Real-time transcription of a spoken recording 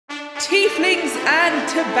tieflings and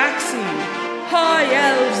tabaxi, high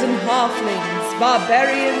elves and halflings,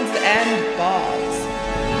 barbarians and bards.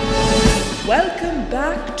 Welcome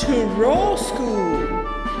back to Raw School.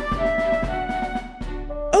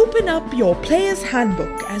 Open up your player's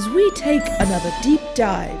handbook as we take another deep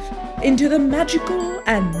dive into the magical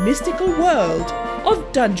and mystical world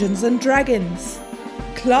of Dungeons and Dragons.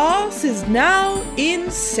 Class is now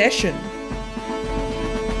in session.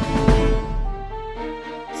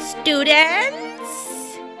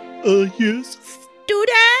 Students? Yes.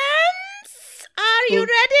 Students? Are you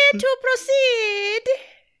ready to proceed?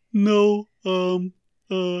 No,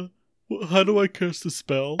 how do I cast a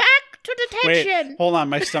spell? Back to detention. Wait, hold on.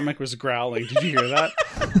 My stomach was growling. Did you hear that?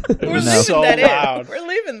 It We're was leaving so that loud. in. We're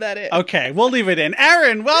leaving that in. Okay, we'll leave it in.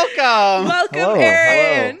 Aaron, welcome. Welcome,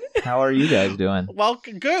 Aaron. Hello. How are you guys doing?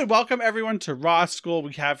 Welcome. Good. Welcome everyone to Raw School.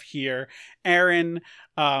 We have here Aaron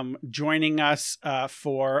joining us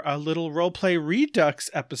for a little roleplay Redux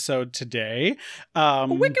episode today.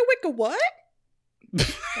 Wicca wicca what?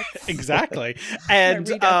 Exactly. My And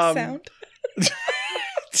Redux sound.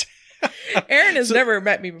 Aaron has never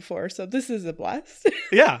met me before, so this is a blast.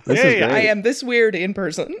 yeah. This yeah, is yeah. great. I am this weird in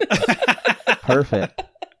person. Perfect.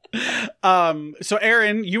 So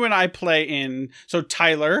Aaron, you and I play in, so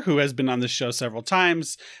Tyler, who has been on the show several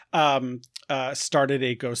times, started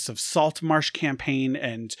a Ghosts of Saltmarsh campaign,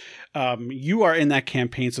 and you are in that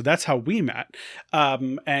campaign, so that's how we met.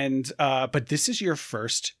 But this is your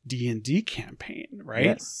first D&D campaign,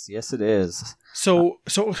 right? Yes, it is. So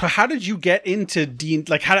how did you get into D?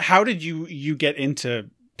 Like how did you get into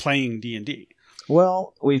playing D&D?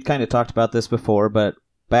 Well, we've kind of talked about this before, but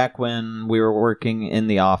back when we were working in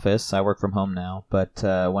the office, I work from home now, but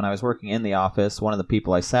when I was working in the office, one of the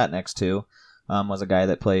people I sat next to was a guy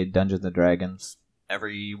that played Dungeons & Dragons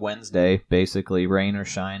every Wednesday, basically, rain or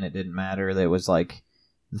shine, it didn't matter. That was like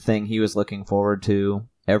the thing he was looking forward to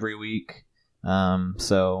every week.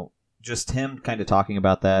 So just him kind of talking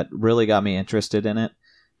about that really got me interested in it.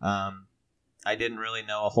 I didn't really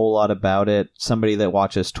know a whole lot about it. Somebody that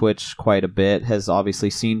watches Twitch quite a bit has obviously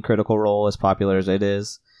seen Critical Role, as popular as it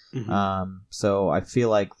is. Mm-hmm. So I feel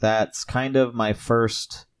like that's kind of my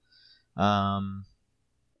first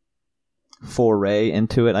foray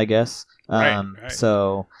into it, I guess. Right.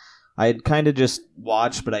 So I had kind of just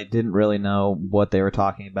watched, but I didn't really know what they were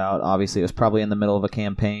talking about. Obviously, it was probably in the middle of a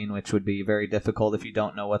campaign, which would be very difficult if you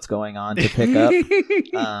don't know what's going on to pick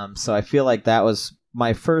up. So I feel like that was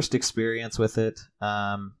my first experience with it.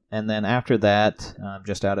 And then after that,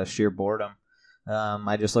 just out of sheer boredom,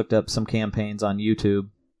 I just looked up some campaigns on YouTube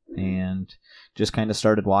and just kind of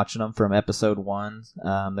started watching them from episode 1.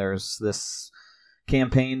 There's this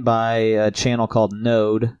campaign by a channel called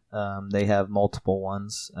Node. They have multiple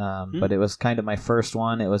ones, but it was kind of my first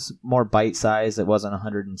one. It was more bite-sized. It wasn't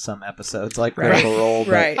 100 and some episodes like Critical Role,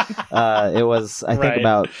 but Right. it was, I think,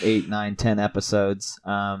 about 8, 9, 10 episodes.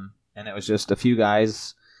 And it was just a few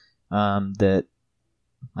guys that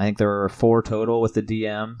I think there were 4 total with the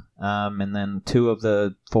DM, and then 2 of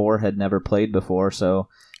the 4 had never played before, so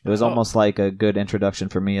it was almost like a good introduction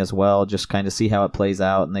for me as well, just kind of see how it plays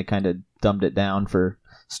out, and they kind of dumbed it down for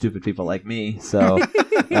stupid people like me, so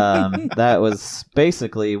that was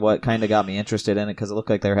basically what kind of got me interested in it, because it looked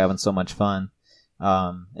like they were having so much fun.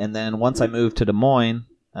 And then once I moved to Des Moines,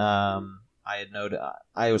 I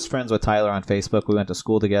was friends with Tyler on Facebook. We went to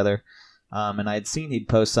school together, and I had seen he'd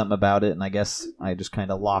post something about it, and I guess I just kind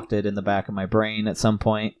of locked it in the back of my brain at some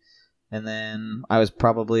point. And then I was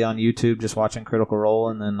probably on YouTube just watching Critical Role,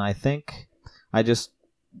 and then I think I just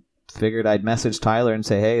figured I'd message Tyler and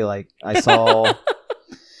say, hey, like, I saw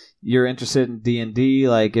you're interested in D&D,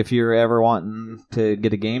 like, if you're ever wanting to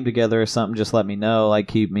get a game together or something, just let me know, like,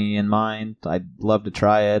 keep me in mind. I'd love to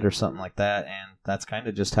try it or something like that, and that's kind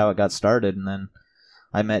of just how it got started. And then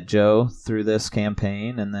I met Joe through this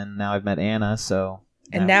campaign, and then now I've met Anna, so...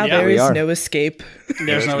 And now Yeah, there we is are. no escape.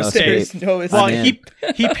 There's no There escape. is no escape. Well, I'm in.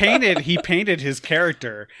 he painted his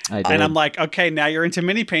character, I did. and I'm like, okay, now you're into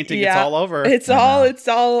mini painting. Yeah. It's all over. It's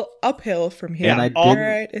all uphill from here. And I all didn't,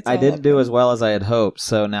 right, it's I all didn't do uphill. as well as I had hoped,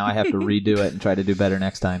 so now I have to redo it and try to do better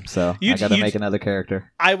next time. So You- I got to you- make another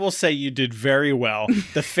character. I will say you did very well.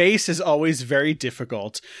 The face is always very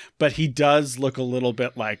difficult, but he does look a little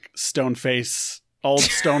bit like old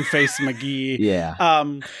Stoneface McGee. Yeah.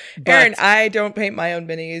 But Aaron, I don't paint my own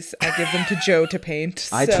minis. I give them to Joe to paint.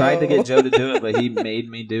 I so- tried to get Joe to do it, but he made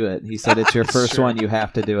me do it. He said, it's your first Sure. one, you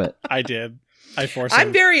have to do it. I did. I forced him.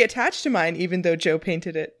 I'm very attached to mine, even though Joe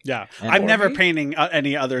painted it. Yeah. And I'm for never me? painting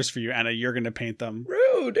any others for you, Anna. You're going to paint them.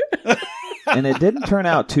 Rude. and it didn't turn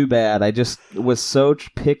out too bad. I just was so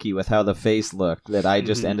picky with how the face looked that I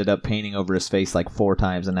just ended up painting over his face like 4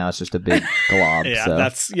 times, and now it's just a big glob.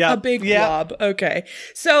 Yeah, a big blob. Okay.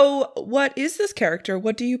 So what is this character?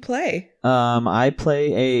 What do you play? I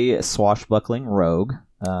play a swashbuckling rogue.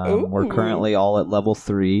 We're currently all at level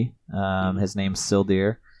 3. His name's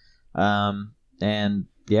Sildir. And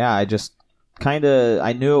yeah, I just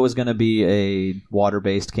I knew it was going to be a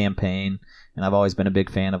water-based campaign, and I've always been a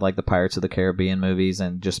big fan of like the Pirates of the Caribbean movies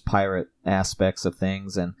and just pirate aspects of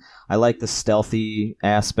things, and I like the stealthy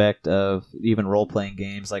aspect of even role-playing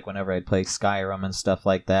games. Like whenever I'd play Skyrim and stuff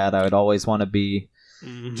like that, I would always want to be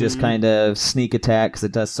just kind of sneak attack because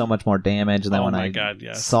it does so much more damage. And then when I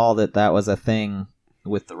saw that was a thing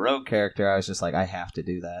with the rogue character, I was just like, I have to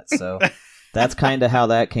do that. So that's kind of how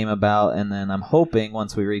that came about. And then I'm hoping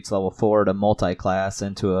once we reach level 4 to multi-class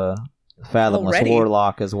into a Fathomless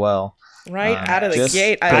Warlock as well. Right out of the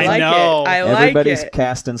gate. I like it. Everybody's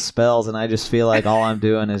casting spells, and I just feel like all I'm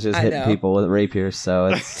doing is just hitting people with rapiers. So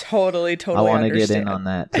it's totally. I want to get in on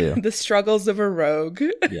that too. The struggles of a rogue.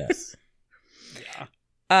 Yes.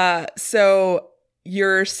 So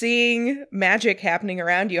you're seeing magic happening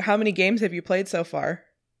around you. How many games have you played so far?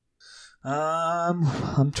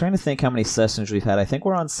 I'm trying to think how many sessions we've had. I think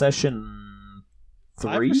we're on session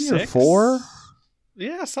 3 or 4.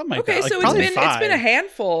 Yeah, something like that. Okay, so it's been a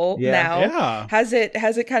handful now. Yeah. Has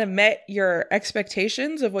it kind of met your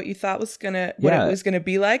expectations of what you thought was it was gonna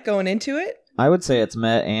be like going into it? I would say it's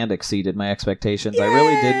met and exceeded my expectations. Yay! I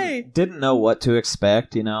really didn't know what to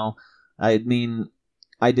expect. I mean,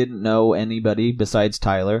 I didn't know anybody besides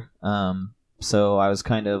Tyler, so I was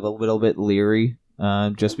kind of a little bit leery,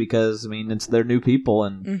 just because it's they're new people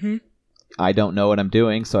and I don't know what I'm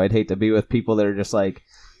doing, so I'd hate to be with people that are just like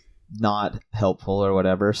not helpful or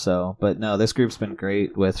whatever. So, but no, this group's been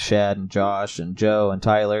great with Shad and Josh and Joe and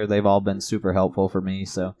Tyler. They've all been super helpful for me,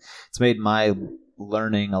 so it's made my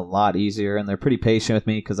learning a lot easier, and they're pretty patient with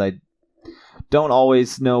me because I don't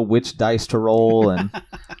always know which dice to roll and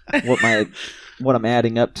what I'm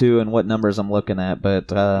adding up to and what numbers I'm looking at,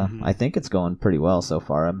 but I think it's going pretty well so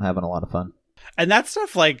far. I'm having a lot of fun. And that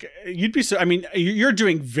stuff, like, you're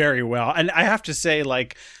doing very well. And I have to say,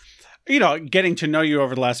 like, getting to know you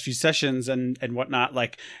over the last few sessions and whatnot,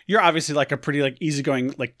 like, you're obviously like a pretty like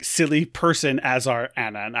easygoing, like silly person, as are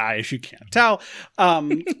Anna and I, if you can't tell.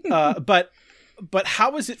 But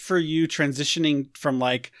how is it for you transitioning from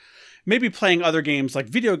like maybe playing other games like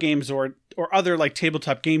video games or other like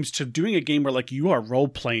tabletop games to doing a game where like you are role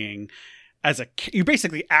playing you're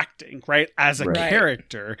basically acting, right, as a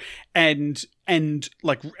character, and I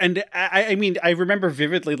mean, I remember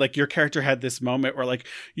vividly, like, your character had this moment where like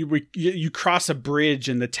you cross a bridge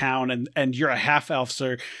in the town and you're a half elf,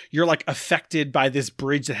 so you're like affected by this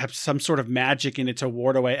bridge that has some sort of magic in it to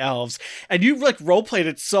ward away elves, and you like role played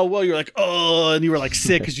it so well. You're like, oh, and you were like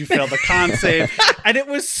sick because you failed the con save, and it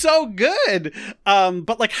was so good.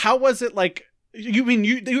 But like, how was it like? You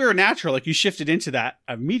were natural, like you shifted into that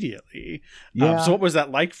immediately. Yeah. So what was that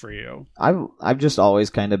like for you? I've just always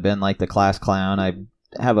kind of been like the class clown. I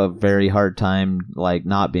have a very hard time like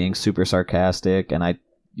not being super sarcastic, and I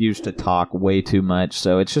used to talk way too much,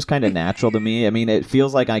 so it's just kind of natural to me. I mean, it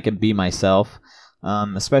feels like I can be myself,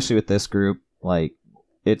 especially with this group. Like,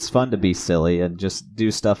 it's fun to be silly and just do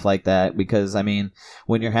stuff like that, because I mean,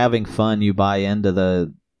 when you're having fun, you buy into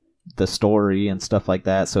the story and stuff like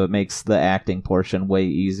that, so it makes the acting portion way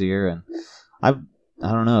easier. And I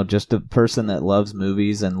don't know, just a person that loves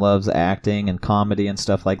movies and loves acting and comedy and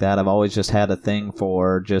stuff like that. I've always just had a thing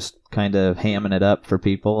for just kind of hamming it up for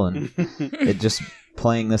people, and it just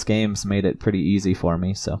playing this game's made it pretty easy for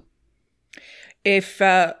me. So if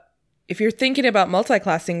you're thinking about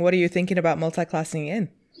multiclassing, what are you thinking about multiclassing in?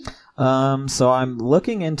 So I'm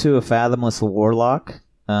looking into a Fathomless Warlock.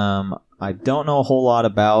 I don't know a whole lot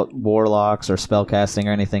about warlocks or spellcasting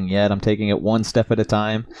or anything yet. I'm taking it one step at a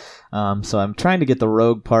time. So I'm trying to get the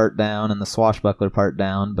rogue part down and the swashbuckler part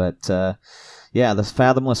down. But yeah, the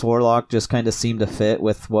Fathomless Warlock just kind of seemed to fit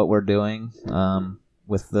with what we're doing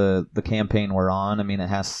with the campaign we're on. I mean,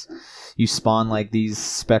 you spawn like these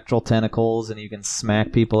spectral tentacles and you can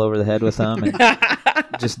smack people over the head with them and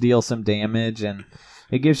just deal some damage. And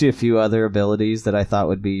it gives you a few other abilities that I thought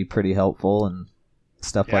would be pretty helpful and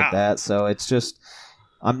stuff like that. So it's just,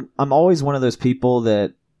 I'm always one of those people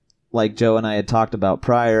that, like Joe and I had talked about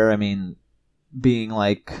prior, I mean, being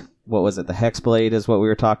like, what was it, the Hexblade is what we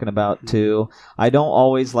were talking about too. I don't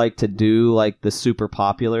always like to do like the super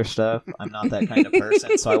popular stuff. I'm not that kind of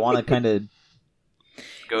person, so I want to kind of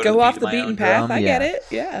go off the beaten path. I get it.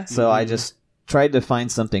 Yeah. So I just tried to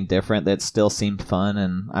find something different that still seemed fun,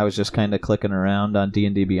 and I was just kind of clicking around on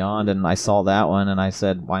D&D Beyond, and I saw that one, and I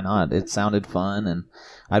said, why not? It sounded fun, and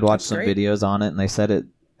I'd watched some videos on it, and they said it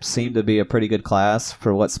seemed to be a pretty good class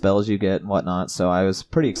for what spells you get and whatnot, so I was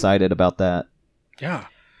pretty excited about that. Yeah.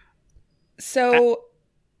 So,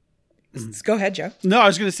 go ahead, Joe. No, I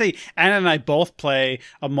was going to say, Anna and I both play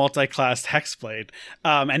a multi-class Hexblade.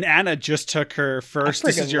 And Anna just took her first.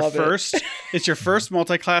 This is your first. It's your first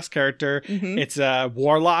multi-class character. Mm-hmm. It's a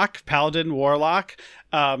Warlock, Paladin Warlock.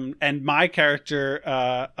 And my character,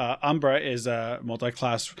 Umbra, is a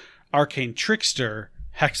multi-class Arcane Trickster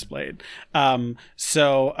Hexblade.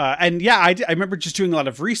 And yeah, I remember just doing a lot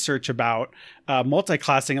of research about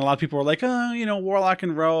multi-classing. A lot of people were like, oh, Warlock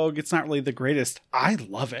and Rogue, it's not really the greatest. I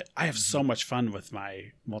love it. I have so much fun with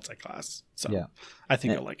my multi-class. So yeah. I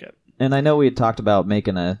think I'll like it. And I know we had talked about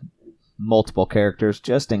making multiple characters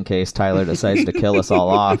just in case Tyler decides to kill us all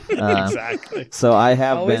off. Exactly. So I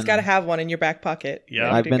have always got to have one in your back pocket.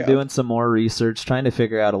 Yeah, I've been doing some more research, trying to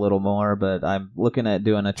figure out a little more, but I'm looking at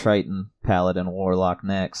doing a Triton Paladin Warlock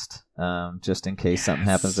next, just in case something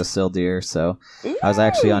happens to Sildir. So I was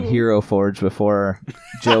actually on Hero Forge before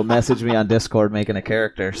Joe messaged me on Discord making a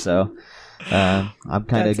character. So I'm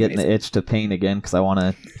kind of getting the itch to paint again because I want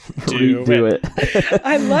to redo it.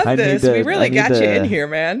 I love this. We really got you in here,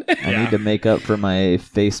 man. I need to make up for my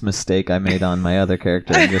face mistake I made on my other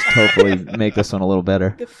character and just hopefully make this one a little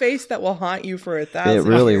better. The face that will haunt you for 1,000 years. It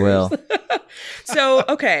really will. So,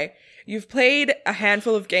 okay. You've played a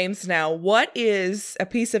handful of games now. What is a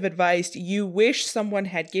piece of advice you wish someone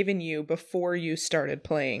had given you before you started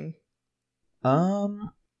playing?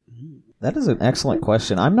 That is an excellent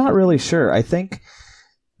question. I'm not really sure. I think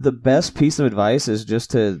the best piece of advice is just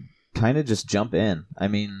to kind of just jump in. I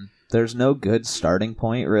mean, there's no good starting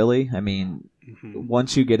point, really. I mean,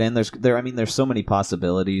 once you get in, there's so many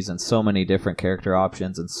possibilities and so many different character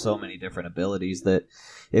options and so many different abilities that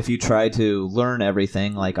if you try to learn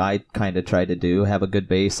everything, like I kind of tried to do, have a good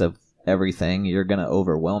base of everything, you're going to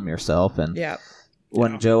overwhelm yourself. And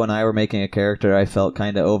when Joe and I were making a character, I felt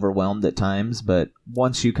kind of overwhelmed at times, but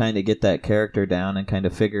once you kind of get that character down and kind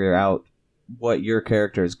of figure out what your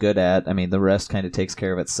character is good at, I mean, the rest kind of takes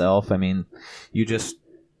care of itself. I mean, you just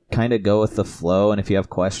kind of go with the flow, and if you have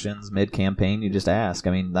questions mid-campaign, you just ask.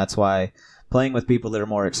 I mean, that's why playing with people that are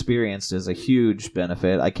more experienced is a huge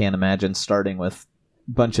benefit. I can't imagine starting with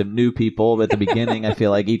a bunch of new people at the beginning. I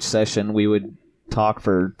feel like each session we would talk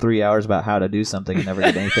for 3 hours about how to do something and never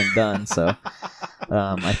get anything done. So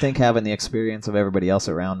I think having the experience of everybody else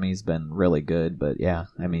around me has been really good. But yeah,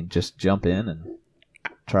 I mean, just jump in and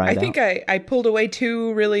try it out. I think I pulled away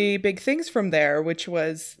 2 really big things from there, which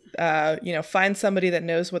was, find somebody that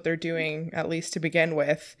knows what they're doing, at least to begin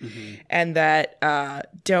with, and that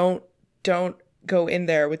don't go in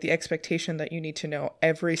there with the expectation that you need to know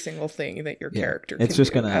every single thing that your character can do. It's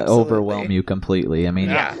just going to overwhelm you completely. I mean,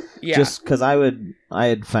 just because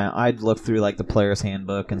I'd look through like the player's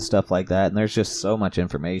handbook and stuff like that, and there's just so much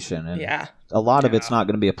information, and a lot of it's not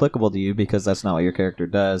going to be applicable to you because that's not what your character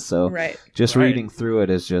does. So just reading through it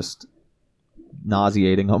is just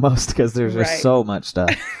nauseating almost because there's just so much stuff.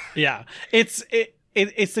 Yeah, it's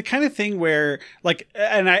the kind of thing where, like,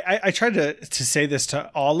 and I try to say this to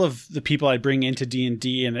all of the people I bring into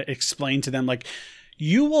D&D and explain to them, like,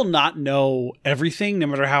 you will not know everything no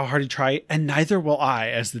matter how hard you try, and neither will I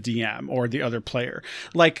as the DM or the other player.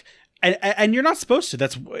 Like, and you're not supposed to.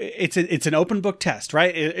 It's an open book test,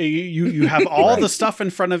 right? You have all the stuff in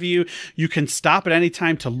front of you. You can stop at any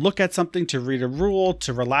time to look at something, to read a rule,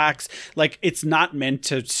 to relax. Like, it's not meant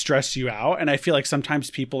to stress you out. And I feel like sometimes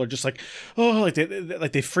people are just like, oh,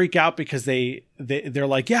 like they freak out because they're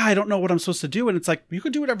like, yeah, I don't know what I'm supposed to do. And it's like, you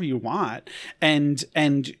can do whatever you want. And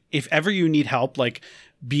if ever you need help, like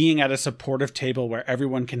being at a supportive table where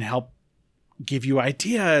everyone can help give you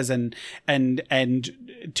ideas and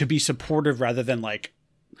to be supportive rather than like,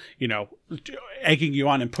 egging you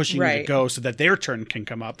on and pushing you to go so that their turn can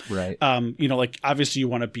come up. Right. Like obviously you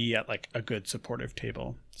want to be at like a good supportive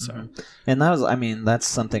table. So, and that's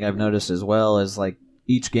something I've noticed as well, is like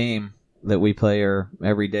each game that we play or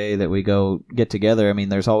every day that we go get together, I mean,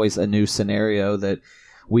 there's always a new scenario that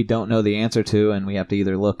we don't know the answer to, and we have to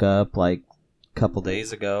either look up. Like a couple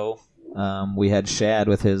days ago, we had Shad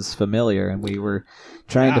with his familiar, and we were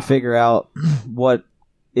trying to figure out what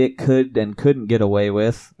it could and couldn't get away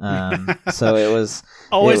with. So it was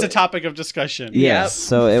always a topic of discussion. Yes.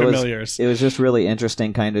 So it Familiars. was just really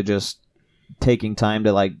interesting, kind of just taking time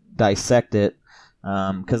to like dissect it.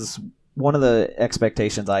 Because one of the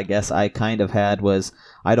expectations I guess I kind of had was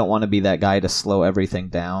I don't want to be that guy to slow everything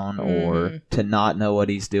down or to not know what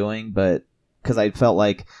he's doing, but because I felt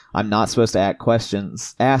like I'm not supposed to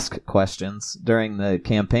ask questions during the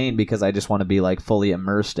campaign because I just want to be like fully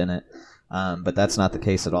immersed in it. But that's not the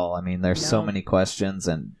case at all. I mean, there's so many questions,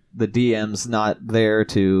 and the DM's not there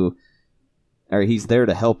he's there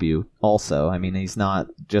to help you also. I mean, he's not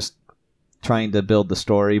just trying to build the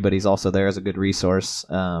story, but he's also there as a good resource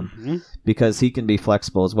because he can be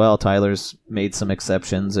flexible as well. Tyler's made some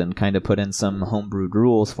exceptions and kind of put in some homebrewed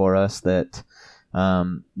rules for us that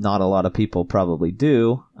not a lot of people probably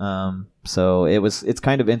do. So it's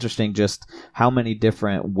kind of interesting just how many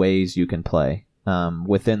different ways you can play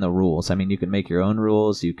within the rules. I mean, you can make your own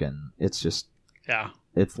rules. It's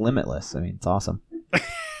limitless. I mean, it's awesome.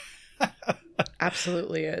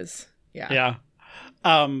 Absolutely is. Yeah. Yeah.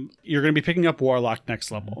 You're going to be picking up Warlock next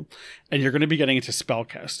level, and you're going to be getting into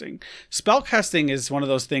spellcasting. Spellcasting is one of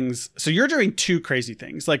those things. So you're doing two crazy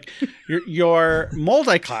things. Like you're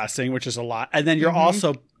multi-classing, which is a lot, and then you're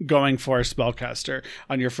also going for a spellcaster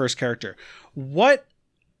on your first character.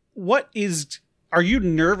 Are you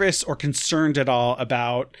nervous or concerned at all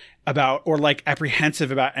about or like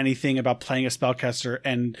apprehensive about anything about playing a spellcaster,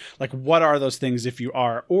 and like what are those things if you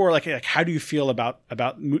are, or like how do you feel about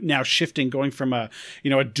now shifting, going from a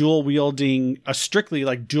strictly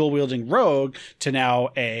like dual wielding rogue to now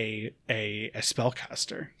a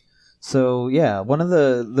spellcaster? So yeah, one of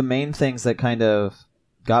the main things that kind of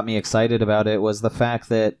got me excited about it was the fact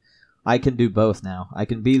that I can do both now. I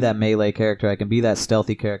can be that melee character, I can be that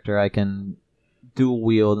stealthy character, I can dual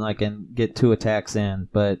wield, and I can get 2 attacks in,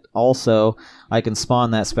 but also I can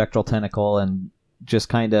spawn that spectral tentacle and just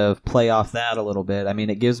kind of play off that a little bit. I mean,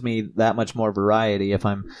 it gives me that much more variety. If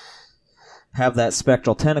I'm have that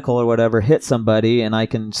spectral tentacle or whatever hit somebody and I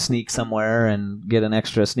can sneak somewhere and get an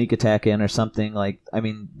extra sneak attack in or something, like, I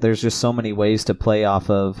mean, there's just so many ways to play off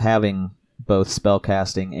of having both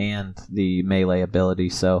spellcasting and the melee ability.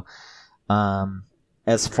 So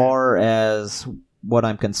as far as what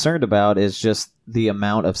I'm concerned about is just the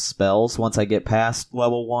amount of spells once I get past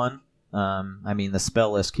level 1. I mean, the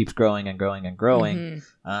spell list keeps growing and growing and growing.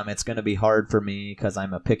 It's going to be hard for me because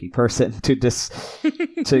I'm a picky person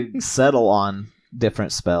to settle on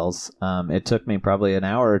different spells. It took me probably an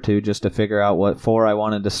hour or two just to figure out what 4 I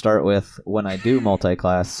wanted to start with when I do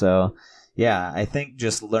multi-class. So yeah, I think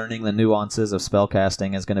just learning the nuances of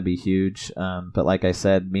spellcasting is going to be huge. But like I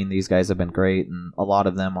said, these guys have been great, and a lot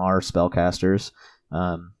of them are spellcasters.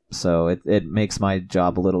 So it makes my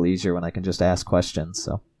job a little easier when I can just ask questions.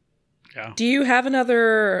 So, yeah. Do you have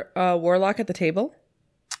another warlock at the table?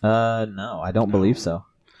 No, I don't believe so.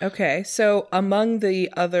 Okay, so among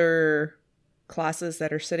the other classes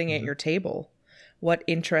that are sitting at your table, what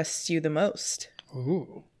interests you the most?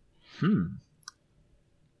 Ooh.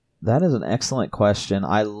 That is an excellent question.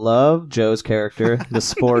 I love Joe's character, the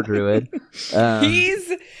Spore Druid.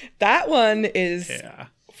 That one is... Yeah.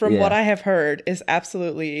 From what I have heard, is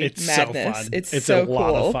absolutely madness. So fun. It's a so cool.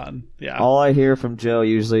 lot of fun. Yeah. All I hear from Joe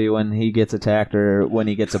usually when he gets attacked or when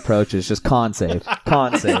he gets approached is just con save,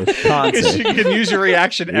 con save, con You save. can use your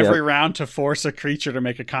reaction every round to force a creature to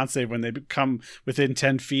make a con save when they come within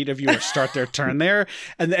 10 feet of you or start their turn there.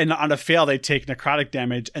 And on a fail, they take necrotic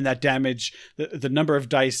damage, and that damage, the number of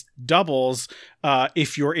dice doubles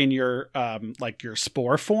if you're in your your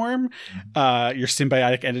spore form, your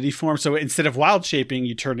symbiotic entity form. So instead of wild shaping,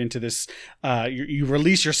 you turn into this, you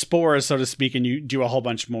release your spores, so to speak, and you do a whole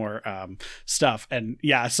bunch more stuff. And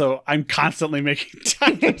yeah, so I'm constantly making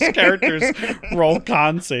characters roll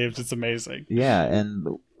con saves. It's amazing. Yeah, and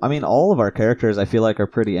I mean, all of our characters I feel like are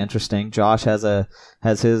pretty interesting. Josh has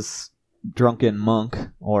his drunken monk,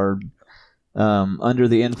 or under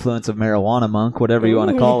the influence of marijuana monk, whatever you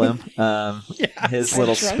want to call him. His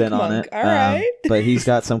little spin on it. All right. But he's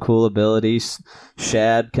got some cool abilities.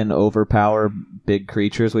 Shad can overpower big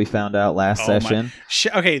creatures, we found out last session.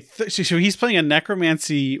 Okay, so he's playing a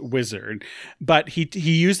necromancy wizard, but he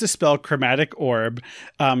used the spell Chromatic Orb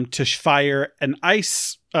to fire an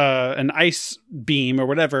ice beam or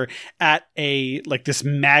whatever at this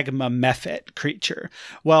magma mephit creature.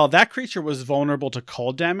 Well, that creature was vulnerable to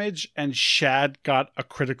cold damage, and Shad got a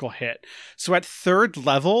critical hit. So at 3rd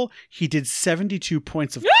level, he did 72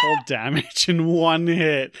 points of cold damage in one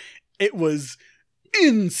hit. It was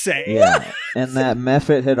insane. Yeah, and that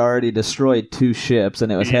mephit had already destroyed 2 ships, and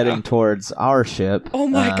it was heading towards our ship. Oh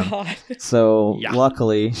my god. So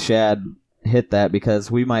luckily, Shad hit that, because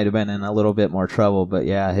we might have been in a little bit more trouble. But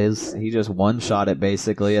yeah, he just one-shot it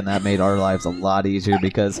basically, and that made our lives a lot easier,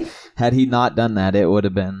 because had he not done that, it would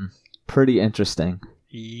have been pretty interesting.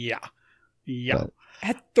 Yeah. But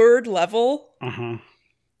at 3rd level.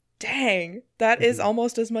 Dang, that is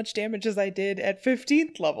almost as much damage as I did at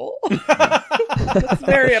 15th level. That's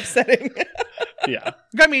very upsetting. Yeah.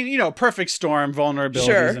 I mean, you know, perfect storm,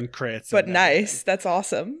 vulnerabilities, and crits. But and nice. That's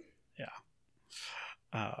awesome.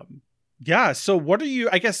 Yeah. So what are you,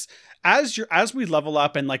 I guess, as we level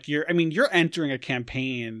up and like you're entering a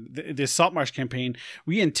campaign, the Saltmarsh campaign,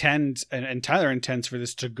 we intend, and Tyler intends for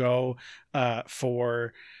this to go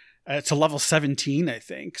to level 17, I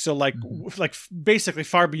think. So like basically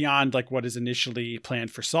far beyond like what is initially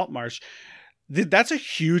planned for Saltmarsh. That's a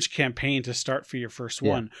huge campaign to start for your first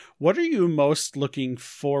one. What are you most looking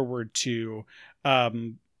forward to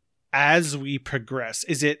as we progress?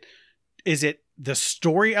 Is it the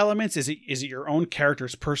story elements? Is it your own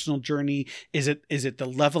character's personal journey? Is it the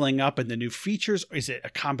leveling up and the new features? Is it a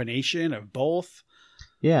combination of both?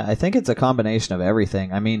 Yeah, I think it's a combination of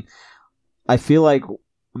everything. I mean, I feel like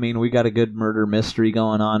we got a good murder mystery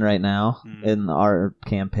going on right now in our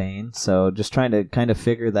campaign. So just trying to kind of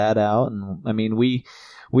figure that out. And I mean,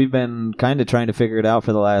 we've been kind of trying to figure it out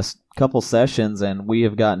for the last couple sessions, and we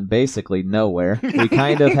have gotten basically nowhere. We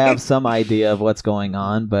kind of have some idea of what's going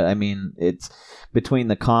on, but I mean, it's between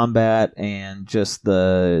the combat and just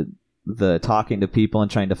the talking to people and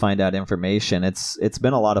trying to find out information. It's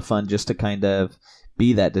been a lot of fun just to kind of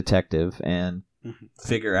be that detective and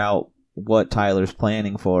figure out what Tyler's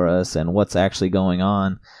planning for us and what's actually going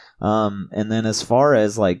on. And then as far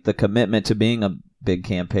as like the commitment to being a big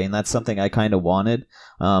campaign, that's something I kind of wanted.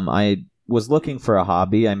 I was looking for a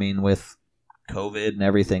hobby. I mean, with COVID and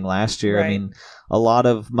everything last year, right. I mean, a lot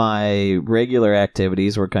of my regular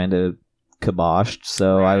activities were kind of kiboshed.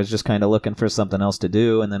 So right. I was just kind of looking for something else to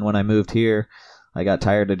do. And then when I moved here, I got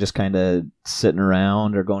tired of just kind of sitting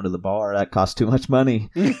around or going to the bar. That cost too much money.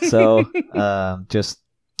 So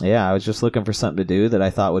I was just looking for something to do that I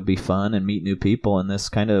thought would be fun and meet new people. And this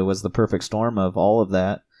kind of was the perfect storm of all of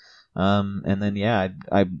that. And then,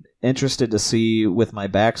 I'm interested to see with my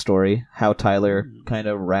backstory how Tyler kind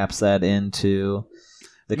of wraps that into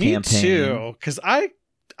the campaign. Me too, because I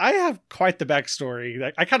have quite the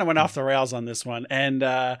backstory. I kind of went off the rails on this one, and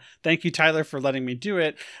thank you, Tyler, for letting me do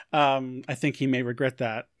it. I think he may regret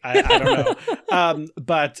that. I don't know.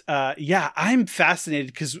 But I'm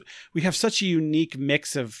fascinated because we have such a unique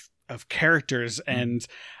mix of characters, and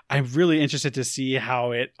I'm really interested to see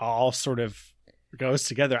how it all sort of goes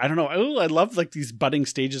together. I don't know. I love like these budding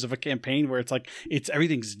stages of a campaign where it's like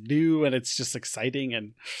everything's new and it's just exciting.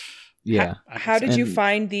 And how did you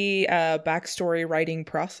find the backstory writing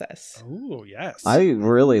process? Oh, yes. I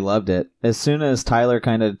really loved it. As soon as Tyler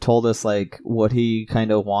kind of told us like what he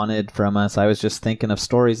kind of wanted from us, I was just thinking of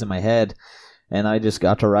stories in my head, and I just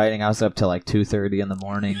got to writing. I was up till like 2:30 in the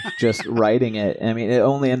morning just writing it. I mean, it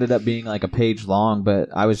only ended up being like a page long, but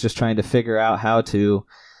I was just trying to figure out how to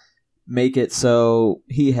make it so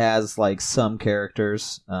he has like some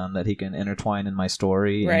characters that he can intertwine in my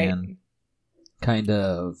story, right, and kind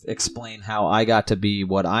of explain how I got to be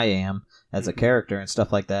what I am as a character and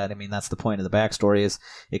stuff like that. I mean, that's the point of the backstory, is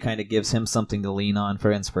it kind of gives him something to lean on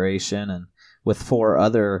for inspiration. And with 3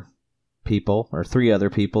 other people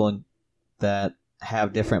that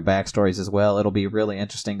have different backstories as well, it'll be really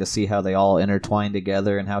interesting to see how they all intertwine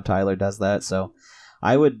together and how Tyler does that. So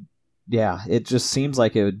it just seems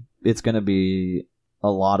like it's going to be a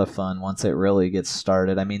lot of fun once it really gets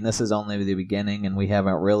started. I mean, this is only the beginning, and we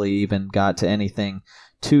haven't really even got to anything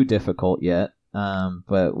too difficult yet.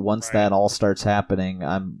 But once that all starts happening,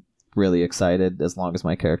 I'm really excited, as long as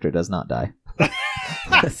my character does not die.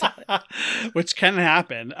 Which can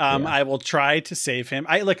happen. I will try to save him.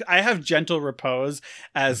 I have gentle repose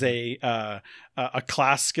as a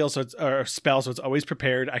class skill, or spell, so it's always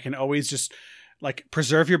prepared. I can always just like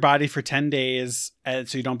preserve your body for 10 days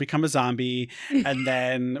so you don't become a zombie, and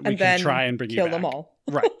then we can try and bring you back. Kill them all.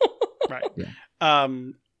 Right. Yeah.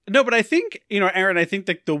 No, but I think, Aaron, I think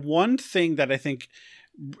that the one thing that I think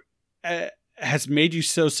has made you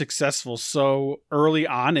so successful so early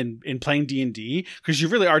on in playing D&D, because you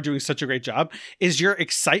really are doing such a great job, is your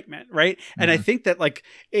excitement, right? Mm-hmm. And I think that like,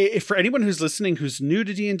 if for anyone who's listening who's new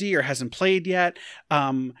to D&D or hasn't played yet,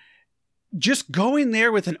 just go in there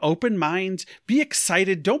with an open mind, be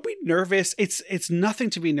excited. Don't be nervous. It's nothing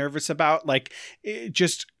to be nervous about. Like,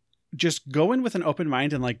 just go in with an open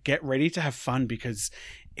mind and like get ready to have fun, because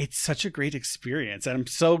it's such a great experience. And I'm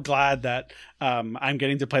so glad that I'm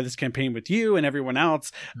getting to play this campaign with you and everyone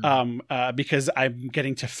else, because I'm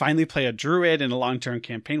getting to finally play a druid in a long-term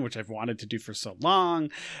campaign, which I've wanted to do for so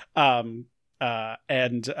long. I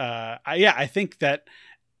think that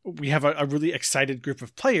we have a really excited group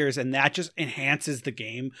of players, and that just enhances the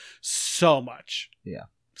game so much. Yeah.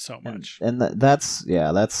 so much. And that's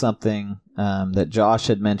something that Josh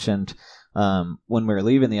had mentioned when we were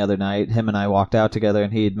leaving the other night. Him and I walked out together,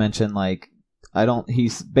 and he had mentioned like,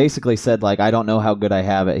 he's basically said like, I don't know how good I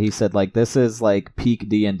have it. He said like, this is like peak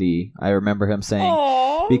D&D. I remember him saying,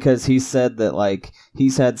 Aww. because he said that like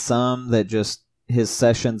he's had some that just his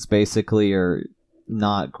sessions basically are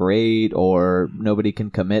not great, or nobody can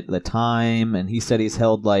commit the time, and he said he's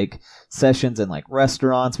held like sessions in like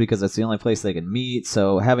restaurants because it's the only place they can meet.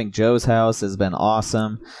 So having Joe's house has been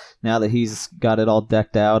awesome. Now that he's got it all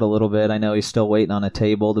decked out a little bit, I know he's still waiting on a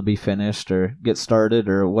table to be finished or get started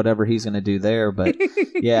or whatever he's going to do there, but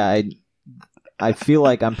yeah, I feel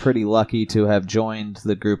like I'm pretty lucky to have joined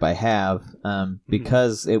the group I have,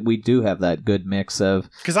 because we do have that good mix of,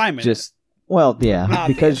 because I'm in just well, yeah,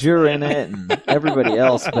 Obviously. because you're in it and everybody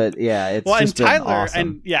else, but yeah, it's just and Tyler, been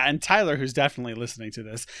awesome. and Tyler, who's definitely listening to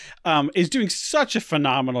this, is doing such a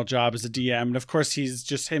phenomenal job as a DM. And of course, he's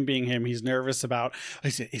just him being him. He's nervous about,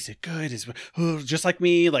 is it good? Just like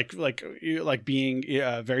me, like being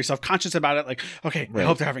very self-conscious about it. Like, okay, Right. I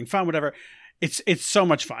hope they're having fun, whatever. It's so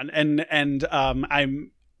much fun, and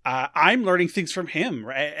I'm learning things from him,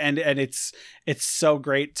 right? And it's so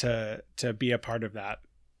great to be a part of that.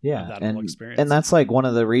 Yeah, that whole experience. and that's like one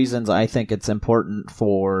of the reasons I think it's important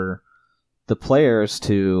for the players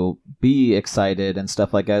to be excited and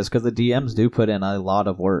stuff like that, is because the DMs do put in a lot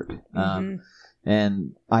of work.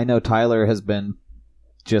 And I know Tyler has been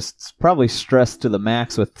just probably stressed to the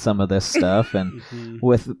max with some of this stuff, and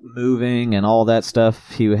with moving and all that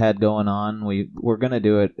stuff he had going on. We were going to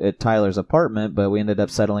do it at Tyler's apartment, but we ended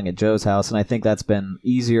up settling at Joe's house, and I think that's been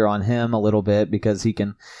easier on him a little bit because he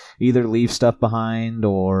can either leave stuff behind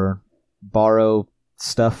or borrow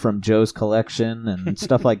stuff from Joe's collection and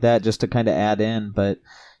stuff like that just to kind of add in. But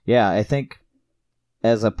yeah, I think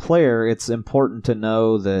as a player, it's important to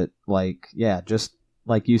know that, like, yeah, just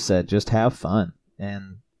like you said, just have fun.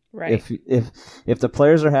 And Right. if the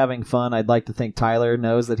players are having fun, I'd like to think Tyler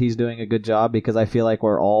knows that he's doing a good job, because I feel like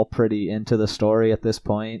we're all pretty into the story at this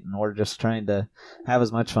point, and we're just trying to have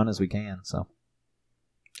as much fun as we can. So,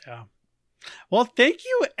 yeah. Well, thank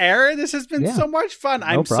you, Aaron. This has been so much fun.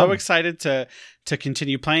 I'm so problem. excited to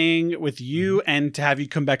continue playing with you and to have you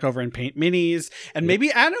come back over and paint minis. And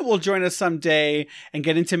maybe Anna will join us someday and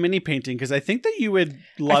get into mini painting, because I think that you would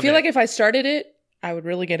love it. I feel like if I started it, I would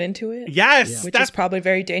really get into it. Yes, Which is probably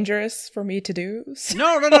very dangerous for me to do. So.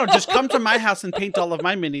 No. Just come to my house and paint all of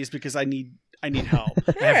my minis, because I need help.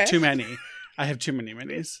 I have too many. I have too many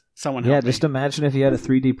minis. Someone help me. just imagine if you had a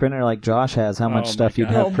 3D printer like Josh has, how much stuff you'd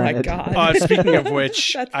have Oh my printed. God. Speaking of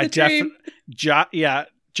which, That's the I dream. definitely,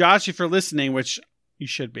 Josh, if you're listening, which you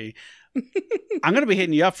should be, I'm going to be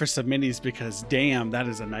hitting you up for some minis, because damn, that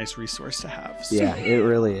is a nice resource to have. So, Yeah, it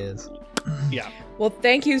really is. yeah. Well,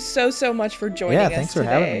 thank you so much for joining us Thanks for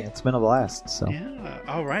today. having me. It's been a blast. So. Yeah.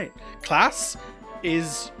 All right. Class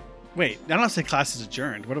is. Wait, I don't say class is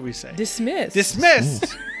adjourned. What do we say? Dismissed.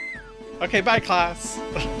 Dismissed. Okay, bye, class.